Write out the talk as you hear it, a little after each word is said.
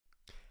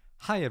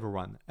Hi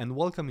everyone and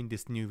welcome in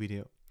this new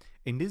video.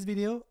 In this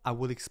video, I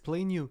will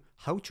explain you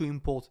how to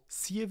import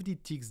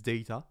CFD ticks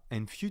data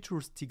and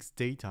futures ticks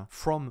data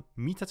from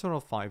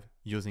MetaTrader 5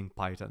 using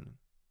Python.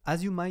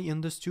 As you might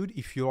understood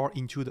if you are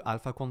into the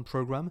Alpha Quant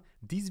program,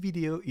 this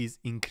video is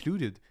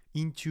included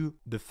into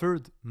the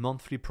third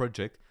monthly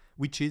project,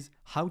 which is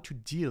how to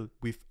deal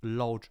with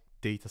large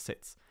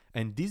datasets.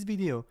 And this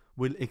video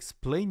will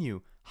explain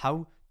you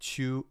how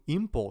to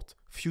import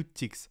few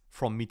ticks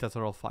from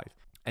MetaTrader 5.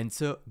 And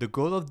so the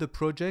goal of the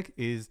project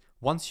is,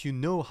 once you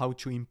know how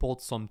to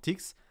import some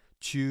ticks,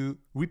 to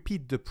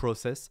repeat the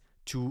process,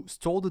 to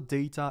store the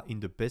data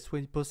in the best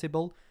way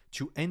possible,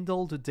 to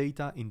handle the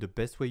data in the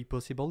best way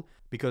possible.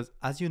 Because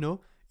as you know,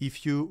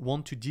 if you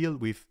want to deal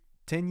with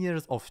 10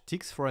 years of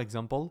ticks, for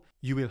example,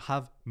 you will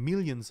have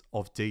millions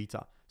of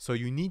data. So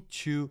you need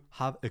to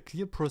have a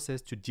clear process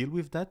to deal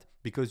with that,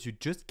 because you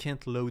just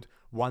can't load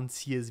one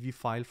CSV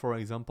file, for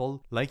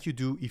example, like you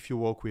do if you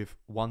work with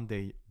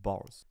one-day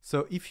bars.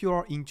 So if you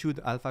are into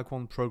the Alpha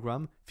Quant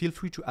program, feel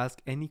free to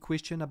ask any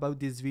question about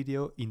this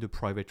video in the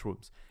private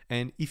rooms.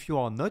 And if you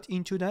are not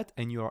into that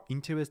and you are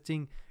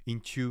interested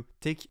in to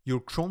take your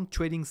quant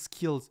trading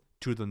skills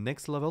to the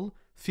next level,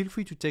 feel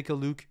free to take a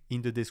look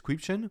in the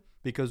description,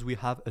 because we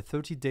have a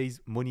 30 days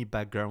money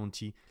back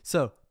guarantee.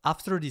 So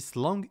after this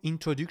long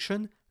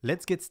introduction,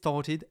 let's get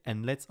started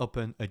and let's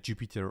open a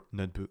Jupyter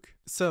notebook.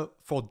 So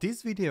for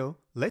this video,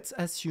 let's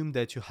assume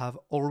that you have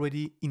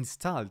already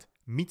installed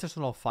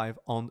MetaTrader 5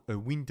 on a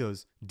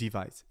Windows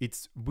device.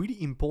 It's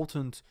really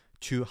important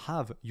to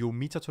have your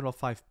MetaTrader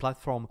 5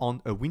 platform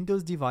on a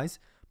Windows device,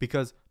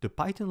 because the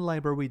Python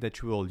library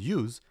that you will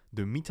use,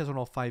 the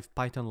MetaTrader 5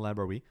 Python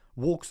library,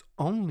 works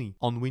only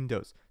on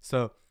Windows.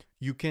 So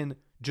you can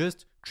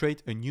just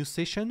create a new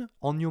session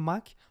on your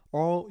Mac,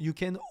 or you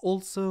can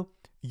also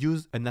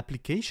use an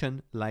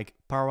application like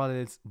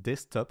Parallels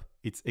Desktop.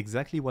 It's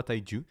exactly what I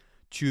do,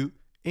 to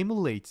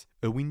emulate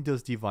a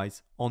Windows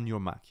device on your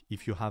Mac,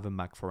 if you have a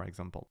Mac, for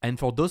example. And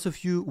for those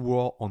of you who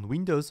are on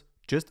Windows,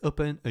 just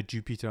open a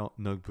Jupyter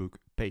notebook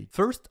page.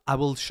 First, I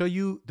will show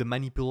you the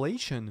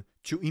manipulation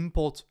to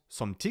import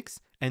some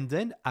ticks, and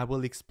then I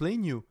will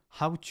explain you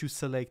how to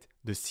select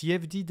the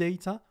CFD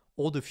data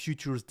or the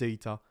futures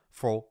data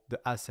for the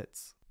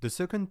assets. The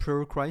second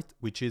prerequisite,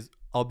 which is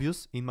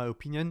obvious in my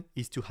opinion,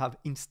 is to have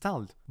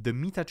installed the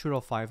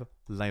MetaTrader 5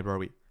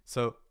 library.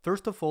 So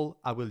first of all,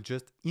 I will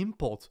just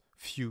import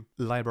few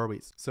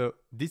libraries. So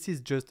this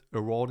is just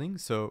a warning,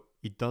 so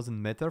it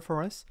doesn't matter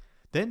for us.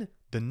 Then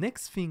the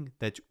next thing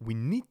that we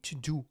need to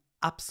do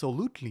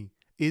absolutely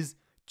is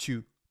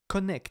to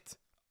connect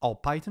our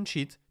Python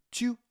sheet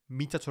to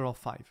MetaTrader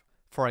 5.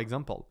 For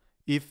example,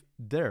 if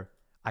there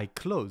I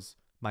close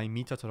my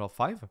MetaTrader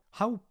 5,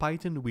 how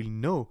Python will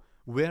know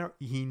where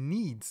he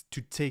needs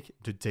to take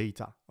the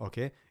data,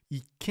 okay?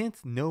 He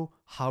can't know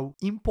how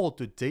import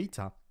the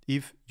data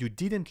if you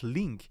didn't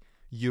link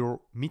your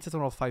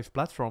MetaTrader 5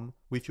 platform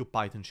with your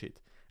Python sheet.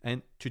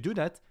 And to do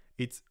that,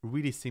 it's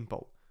really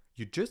simple.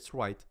 You just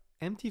write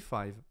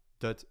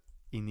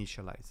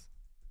mt5.initialize.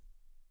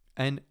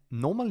 And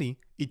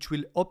normally it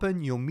will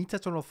open your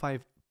MetaTrader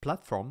 5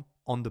 platform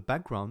on the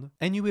background,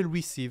 and you will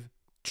receive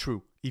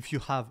true. If you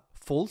have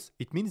false,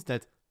 it means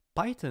that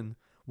Python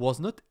was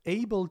not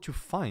able to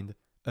find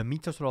a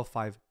MetaTrader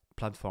 5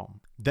 platform.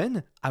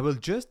 Then I will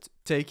just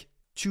take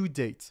two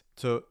dates,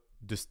 so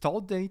the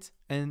start date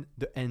and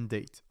the end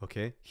date,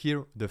 okay?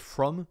 Here, the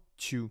from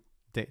to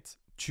date,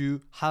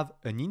 to have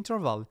an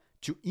interval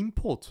to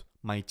import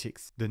my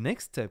ticks. The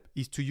next step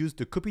is to use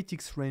the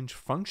copyTicksRange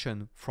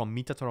function from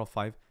MetaTrader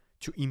 5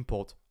 to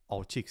import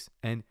our ticks.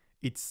 And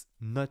it's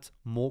not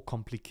more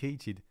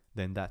complicated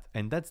than that.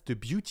 And that's the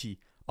beauty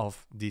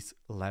of this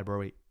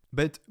library.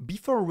 But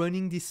before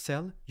running this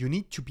cell, you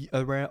need to be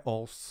aware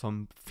of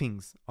some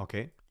things,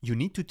 okay? You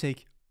need to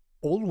take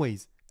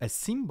always a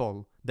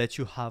symbol that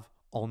you have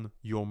on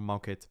your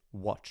market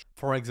watch.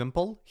 For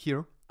example,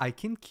 here I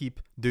can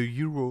keep the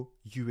Euro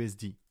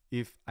USD.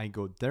 If I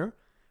go there,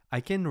 I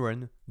can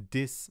run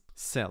this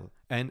cell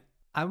and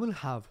I will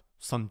have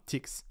some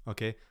ticks,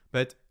 okay?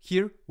 But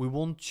here we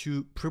want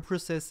to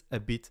preprocess a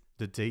bit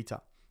the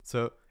data.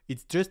 So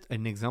it's just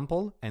an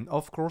example, and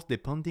of course,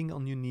 depending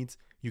on your needs,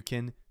 you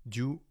can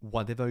do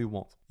whatever you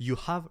want. You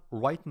have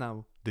right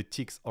now the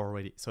ticks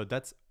already, so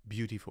that's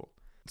beautiful.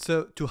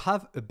 So to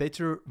have a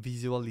better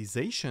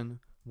visualization,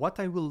 what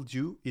I will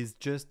do is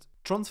just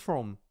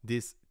transform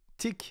this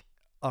tick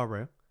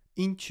array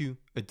into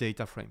a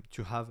data frame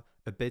to have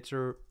a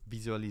better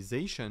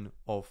visualization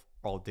of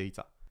our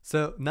data.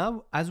 So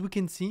now, as we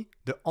can see,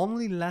 the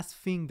only last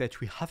thing that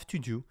we have to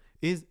do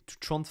is to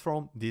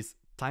transform this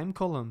time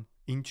column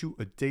into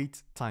a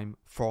date time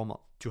format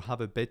to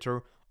have a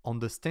better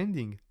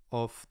understanding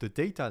of the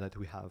data that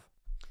we have.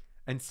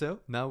 And so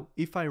now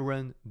if I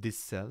run this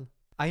cell,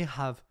 I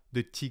have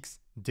the ticks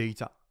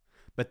data.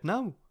 But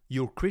now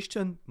your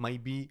question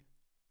might be,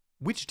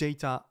 which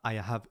data I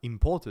have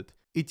imported?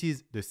 It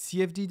is the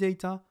CFD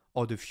data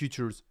or the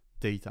futures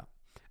data?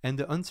 And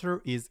the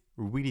answer is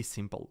really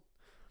simple.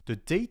 The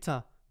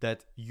data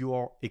that you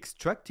are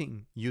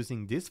extracting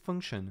using this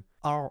function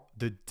are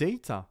the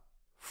data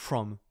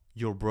from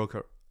your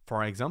broker.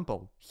 For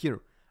example,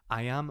 here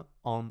I am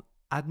on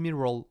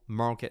Admiral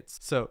Markets.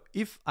 So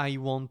if I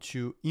want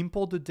to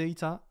import the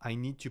data, I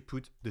need to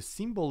put the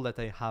symbol that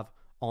I have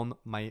on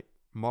my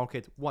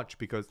market watch,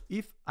 because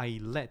if I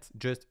let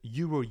just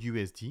Euro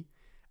USD,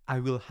 I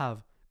will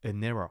have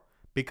an error,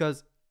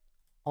 because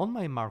on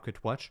my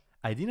market watch,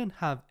 I didn't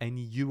have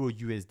any Euro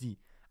USD.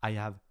 I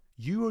have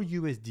Euro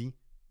USD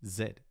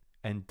Z.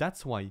 And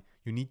that's why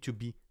you need to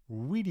be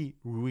really,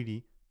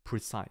 really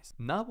precise.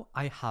 Now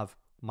I have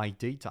my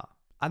data.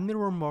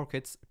 Admiral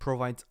Markets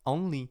provides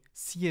only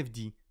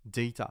CFD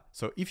data.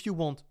 So if you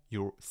want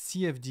your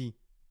CFD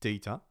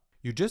data,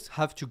 you just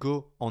have to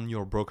go on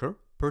your broker.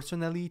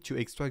 Personally, to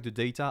extract the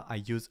data, I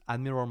use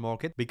Admiral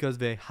Market because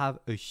they have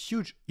a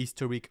huge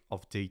historic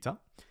of data.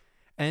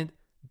 And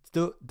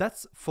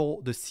that's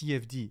for the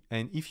CFD.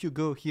 And if you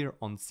go here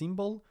on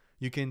symbol,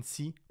 you can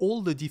see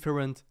all the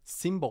different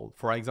symbols.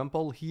 For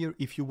example, here,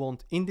 if you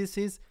want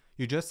indices,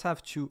 you just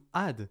have to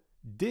add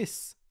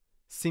this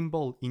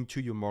symbol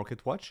into your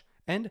market watch.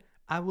 And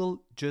I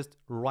will just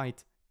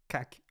write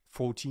CAC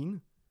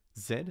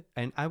 14Z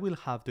and I will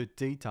have the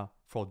data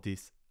for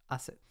this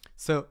asset.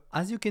 So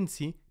as you can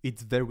see,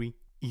 it's very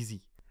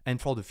easy.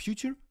 And for the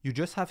future, you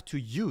just have to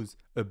use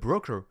a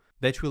broker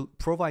that will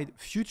provide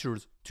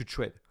futures to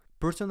trade.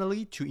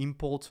 Personally, to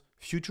import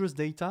futures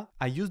data,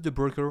 I use the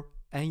broker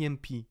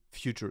AMP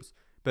Futures.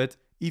 But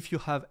if you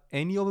have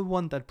any other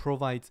one that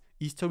provides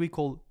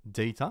historical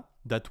data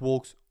that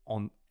works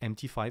on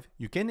MT5,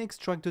 you can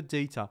extract the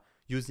data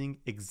using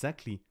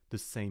exactly the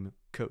same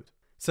code.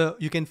 So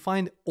you can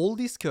find all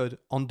this code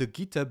on the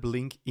GitHub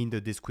link in the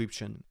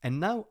description. And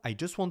now I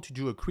just want to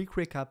do a quick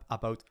recap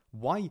about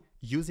why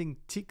using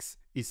ticks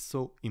is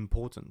so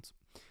important.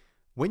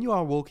 When you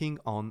are working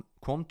on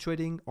quant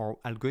trading or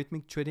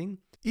algorithmic trading,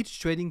 each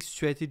trading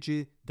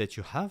strategy that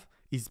you have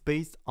is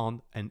based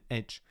on an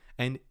edge,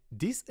 and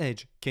this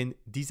edge can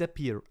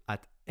disappear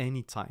at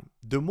any time.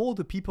 The more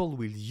the people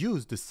will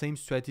use the same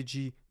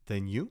strategy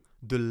than you,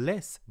 the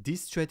less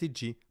this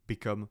strategy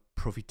become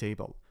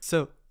profitable.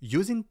 So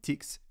using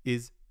ticks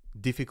is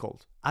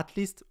difficult, at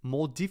least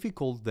more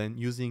difficult than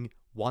using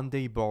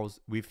one-day bars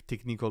with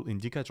technical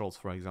indicators,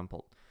 for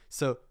example.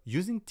 So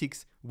using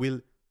ticks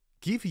will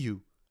give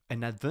you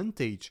an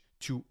advantage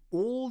to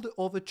all the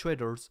other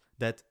traders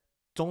that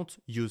don't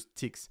use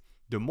ticks.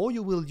 The more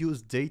you will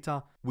use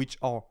data which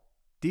are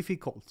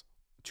difficult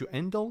to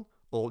handle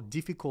or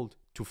difficult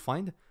to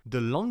find,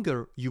 the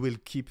longer you will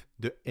keep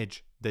the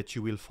edge that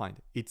you will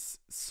find. It's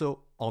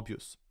so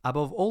obvious.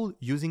 Above all,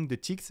 using the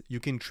ticks, you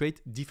can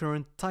create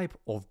different type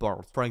of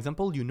bars. For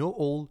example, you know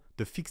all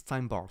the fixed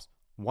time bars,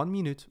 1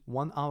 minute,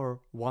 1 hour,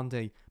 1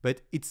 day,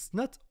 but it's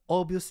not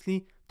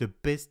obviously the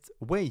best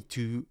way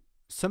to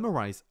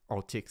summarize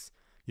our ticks.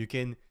 You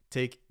can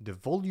take the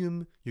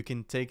volume, you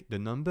can take the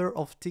number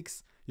of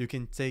ticks, you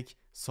can take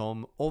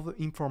some other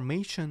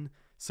information.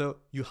 So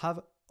you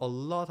have a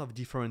lot of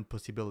different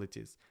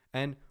possibilities,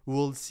 and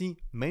we'll see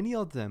many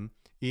of them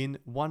in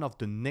one of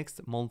the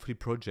next monthly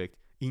projects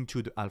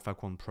into the Alpha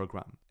Quant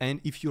program.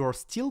 And if you are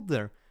still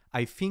there,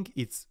 I think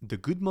it's the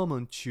good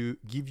moment to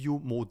give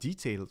you more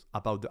details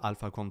about the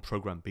Alpha Quant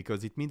program,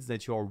 because it means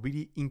that you are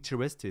really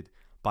interested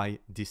by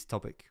this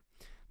topic.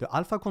 The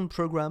Alpha Quant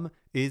program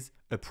is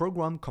a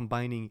program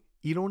combining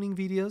e-learning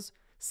videos,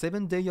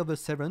 7 days over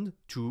 7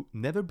 to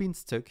never been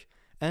stuck,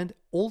 and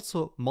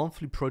also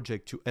monthly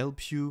project to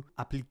help you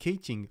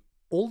applicating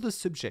all the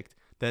subject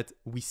that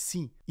we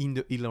see in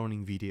the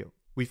e-learning video.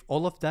 With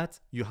all of that,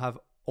 you have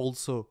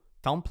also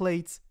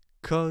templates,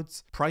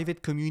 codes,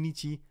 private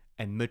community,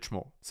 and much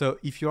more. So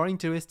if you are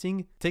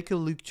interested, take a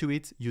look to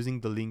it using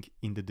the link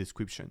in the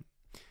description.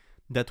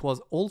 That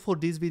was all for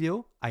this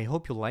video. I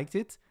hope you liked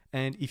it.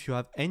 And if you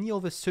have any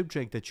other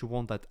subject that you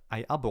want that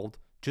I aborde,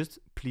 just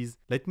please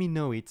let me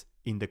know it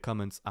in the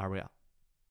comments area.